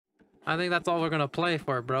I think that's all we're gonna play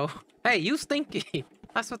for, bro. Hey, you stinky.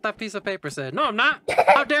 That's what that piece of paper said. No, I'm not.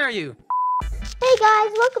 How dare you? Hey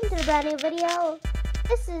guys, welcome to a brand new video.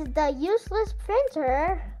 This is the useless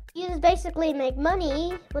printer. You just basically make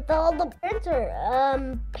money with all the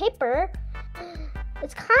printer paper.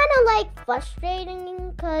 It's kind of like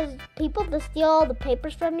frustrating because people just steal all the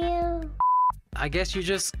papers from you. I guess you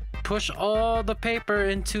just push all the paper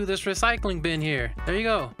into this recycling bin here. There you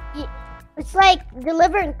go. It's like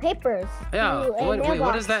delivering papers. Yeah, wait,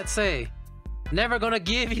 what does that mailbox. say? Never gonna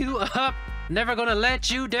give you up. Never gonna let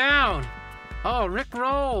you down. Oh, Rick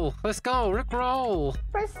roll. Let's go, Rick roll.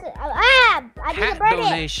 I need Hat to burn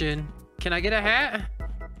donation. Can I get a hat?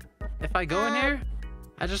 If I go in here?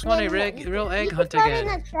 I just want a real egg hunt again.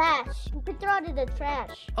 You can throw it in the trash. You can throw it in the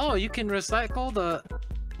trash. Oh, you can recycle the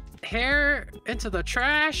hair into the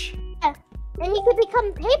trash? Yeah. And you can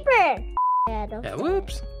become paper. Yeah,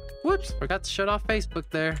 whoops. Whoops. Forgot to shut off Facebook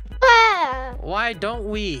there. Ah. Why don't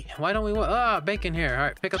we? Bacon here. All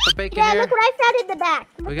right, pick up the bacon Yeah, here. look what I found in the back.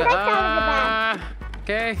 Look what I found in the back.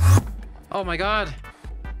 Okay. Oh my god.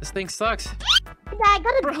 This thing sucks. I got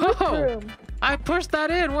a blue broom. I pushed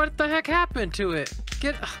that in. What the heck happened to it?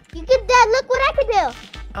 You can look what I can do.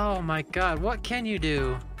 Oh my god. What can you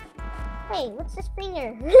do? Hey, what's this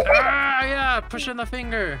finger? Yeah, pushing the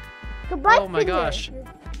finger. Goodbye, oh my finger. gosh.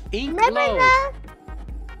 Ink Remember load. that?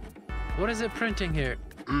 What is it printing here?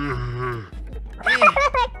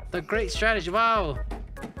 The great strategy. Wow.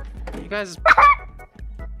 You guys.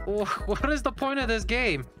 What is the point of this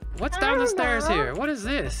game? What's down the stairs here? What is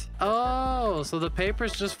this? Oh, so the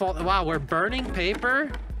papers just fall. Wow, we're burning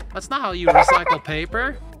paper? That's not how you recycle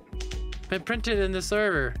paper. Been printed in the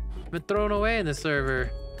server. Been thrown away in the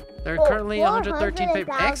server. There are currently 113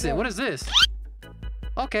 paper. Exit. What is this?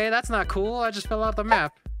 Okay, that's not cool. I just fell out the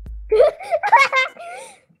map.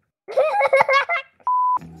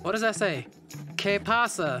 What does that say? Que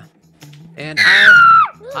pasa? And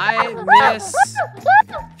I miss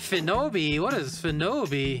Finobi. What is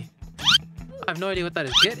Finobi? I have no idea what that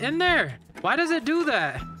is. Get in there. Why does it do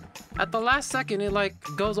that? At the last second, it like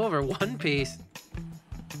goes over One Piece.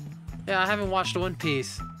 Yeah, I haven't watched One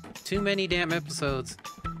Piece. Too many damn episodes.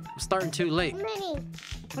 I'm starting too late.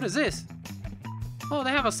 What is this? Oh, they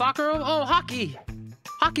have a soccer. Oh, hockey.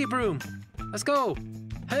 Hockey broom. Let's go.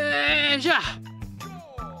 Hey, yeah.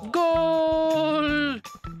 Goal.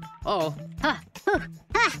 Oh.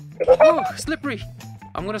 Oh, slippery.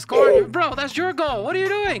 I'm gonna score. Bro, that's your goal. What are you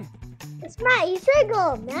doing? It's not. You should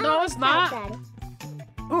go. No, it's not.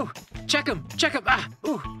 Ooh, check him. Check him. Ah,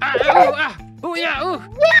 ooh, ah, ooh, ah. Ooh, yeah, ooh.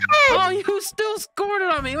 Yes! Oh, you still scored it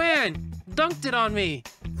on me, man. Dunked it on me.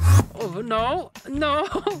 Oh, no. No.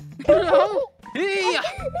 No. Yeah.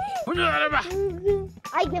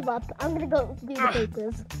 I give up. I'm gonna go do the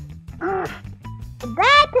papers.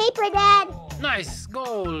 Bad paper, Dad. Nice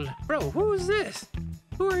goal. Bro, who is this?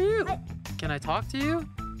 Who are you? Can I talk to you?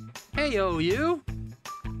 Hey, yo, you.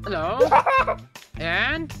 Hello.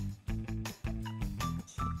 And? Is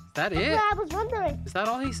that it? I was wondering. Is that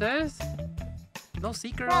all he says? No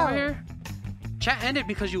secret over here? Chat ended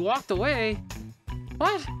because you walked away.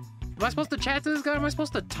 What? Am I supposed to chat to this guy? Am I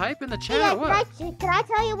supposed to type in the chat or what? Can I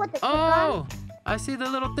tell you what the Oh, I see the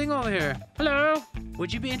little thing over here. Hello.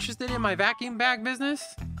 Would you be interested in my vacuum bag business?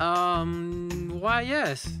 Why,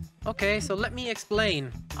 yes. Okay, so let me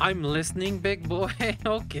explain. I'm listening, big boy.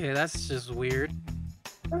 Okay, that's just weird.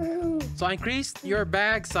 So I increased your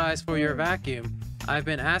bag size for your vacuum. I've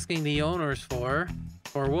been asking the owners for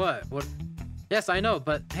what? What? Yes, I know,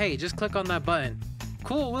 but hey, just click on that button.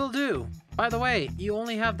 Cool, will do. By the way, you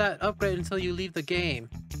only have that upgrade until you leave the game.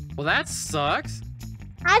 Well, that sucks.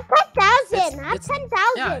 I have 10,000. I have 10,000.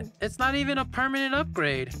 Yeah, it's not even a permanent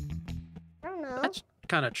upgrade. I don't know. That's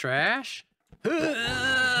kind of trash.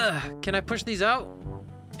 Can I push these out?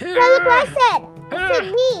 No, look what I said. I said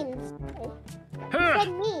memes. I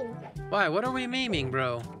said memes. Why? What are we memeing,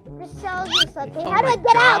 bro? This shows you something. Oh How do I my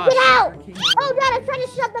get out? Get out! gosh. Oh God, I'm trying to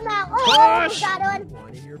shut them out. Oh, Push! got one.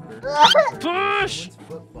 Push!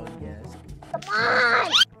 Come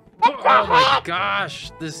on! Oh my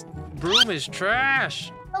gosh, this broom is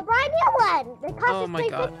trash. Oh, buy me one. They cost Oh us my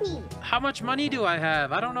god. $3.50. How much money do I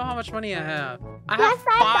have? I don't know how much money I have. I You have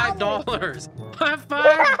have $5. $5. I have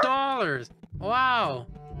 $5. Wow.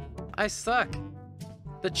 I suck.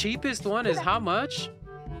 The cheapest one is how much?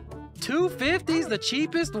 $2.50 is the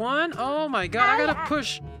cheapest one? Oh my god, I gotta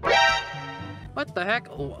push. What the heck?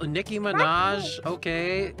 Oh, Nicki Minaj.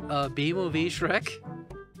 Okay. B-movie Shrek.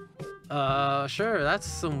 Sure, that's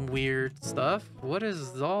some weird stuff. What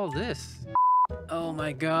is all this? Oh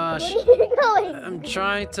my gosh. Where are you going? I'm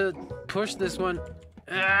trying to push this one.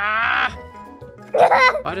 Ah!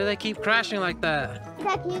 Why do they keep crashing like that?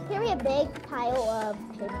 Dad, can you carry a big pile of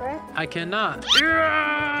paper? I cannot.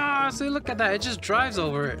 Yeah! See, look at that. It just drives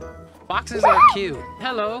over it. Boxes are cute.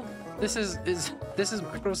 Hello. This is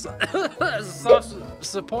Microsoft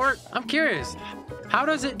support. I'm curious. How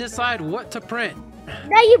does it decide what to print?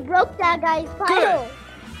 Now you broke that guy's pile. Good.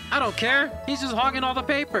 I don't care. He's just hogging all the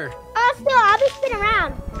paper. Oh, still, I'll be spinning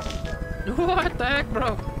around. What the heck,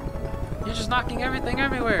 bro? You're just knocking everything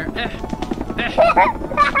everywhere.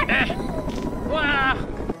 Wow.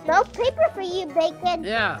 No paper for you, Bacon.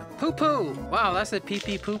 Yeah. Poo poo. Wow, that's a pee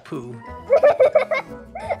pee poo poo.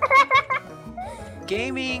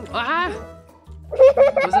 Gaming. What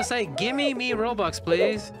does it say? Gimme me Robux,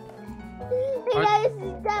 please. Hey guys,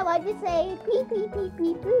 Dad, why'd you say pee pee pee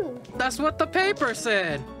pee poo? That's what the paper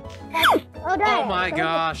said. Oh, Dad. Oh my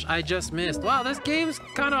gosh, I just missed. Wow, this game's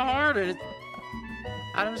kind of hard and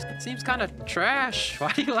it seems kind of trash.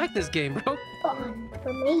 Why do you like this game, bro? Fun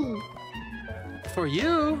for me. For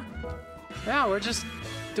you? Yeah, we're just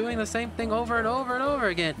doing the same thing over and over and over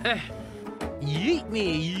again. Yeet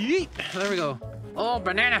me, yeet. There we go. Oh,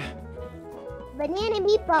 banana. Banana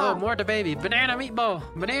meatball. Oh, more to baby. Banana meatball.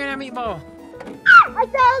 Banana meatball. I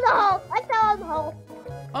fell in the hole. I fell in the hole.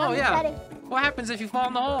 Oh, yeah. Deciding. What happens if you fall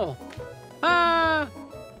in the hole? Ah!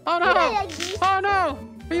 Oh, no! Oh, no!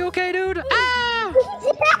 Are you okay, dude? Ah!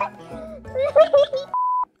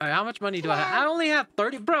 Alright, how much money do I have? I only have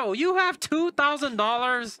 30. Bro, you have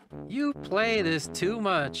 $2,000? You play this too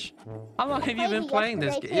much. How long have you been playing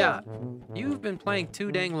this game? Yeah, you've been playing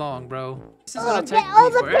too dang long, bro. This is gonna take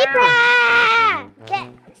me forever.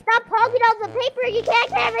 Stop hogging all the paper. You can't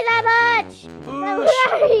carry that much. Push!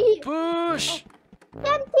 Push!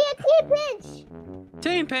 Team pinch.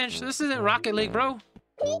 Team pinch? This isn't Rocket League, bro.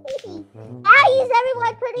 Use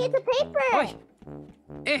everyone turning into paper. Oi.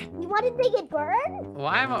 You wanted to get burned?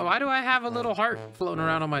 Why do I have a little heart floating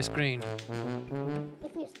around on my screen?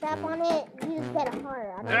 If you step on it, you just get a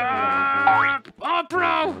heart. Oh,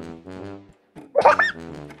 bro!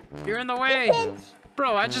 You're in the way.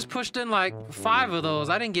 Bro, I just pushed in like 5 of those.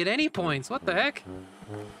 I didn't get any points. What the heck?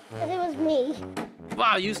 It was me.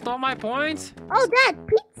 Wow, you stole my points? Oh, Dad,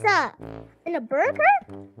 pizza. And a burger?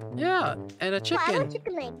 Yeah, and a chicken. I like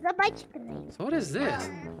chicken legs. I buy chicken legs. So what is this?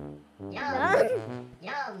 Yum.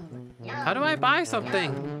 How do I buy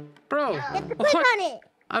something? Bro, You have to click on it.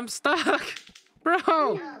 I'm stuck.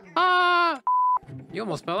 Bro. Ah! You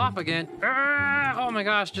almost fell off again. Oh my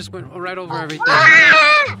gosh, just went right over everything.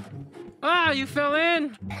 Ah, you fell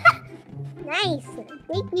in. Nice.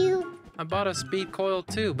 Thank you. I bought a speed coil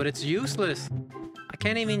too, but it's useless. I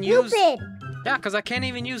can't even Stupid. use... Yeah, because I can't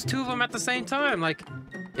even use 2 of them at the same time. Like,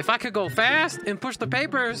 if I could go fast and push the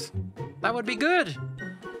papers, that would be good.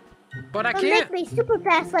 But I can't. Make me super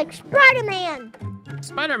fast like Spider-Man.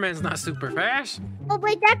 Spider-Man's not super fast. Oh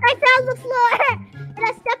wait, that guy fell on the floor. And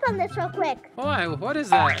I step on this real quick. Why? What is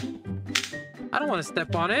that? I don't want to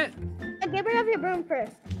step on it. Get rid of your broom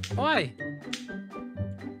first. Why?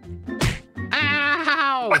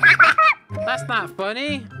 Ow! That's not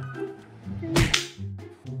funny.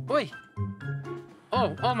 Oi.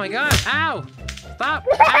 Oh my god. Ow! Stop!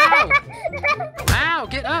 Ow! Ow!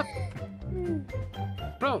 Get up!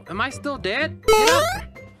 Bro, am I still dead? Get up!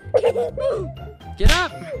 Get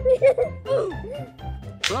up!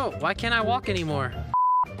 Bro, why can't I walk anymore?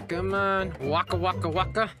 Come on. Waka waka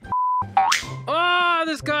waka. Oh,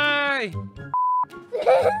 this guy!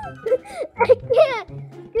 I can't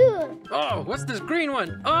do it. Oh, what's this green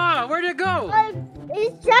one? Oh, where'd it go?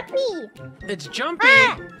 It's jumpy. It's jumpy.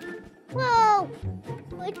 Ah! Whoa!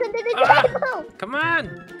 It's under the table. Come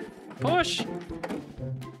on. Push.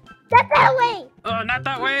 That's that way. Oh, not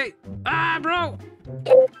that way. Ah, bro.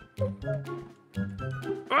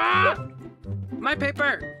 Ah! My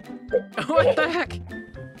paper. What the heck?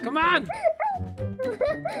 Come on.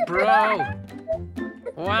 Bro.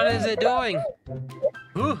 What is it doing?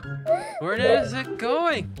 Ooh, where is it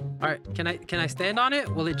going? All right, can I stand on it?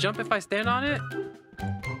 Will it jump if I stand on it?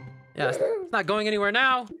 Yeah, it's not going anywhere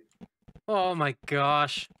now. Oh my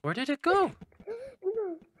gosh. Where did it go?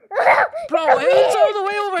 Bro, it's all the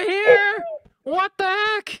way over here. What the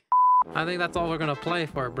heck? I think that's all we're gonna play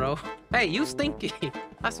for, bro. Hey, you stinky.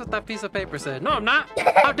 That's what that piece of paper said. No, I'm not.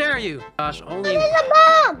 How dare you? Gosh, only... There's a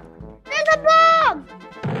bomb! There's a bomb!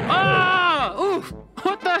 Ah! Oof!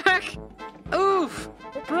 What the heck? Oof!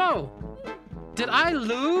 Bro, did I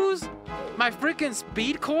lose my freaking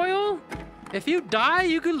speed coil? If you die,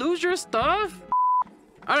 you could lose your stuff?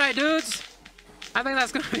 Alright, dudes. I think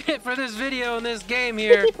that's gonna be it for this video and this game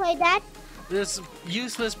here. Did you play that? This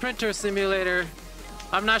useless printer simulator.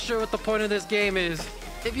 I'm not sure what the point of this game is.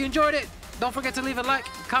 If you enjoyed it, don't forget to leave a like,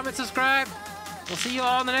 comment, subscribe. We'll see you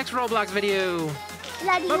all in the next Roblox video.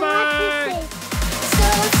 Love you. Bye-bye. Watch this.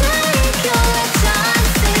 So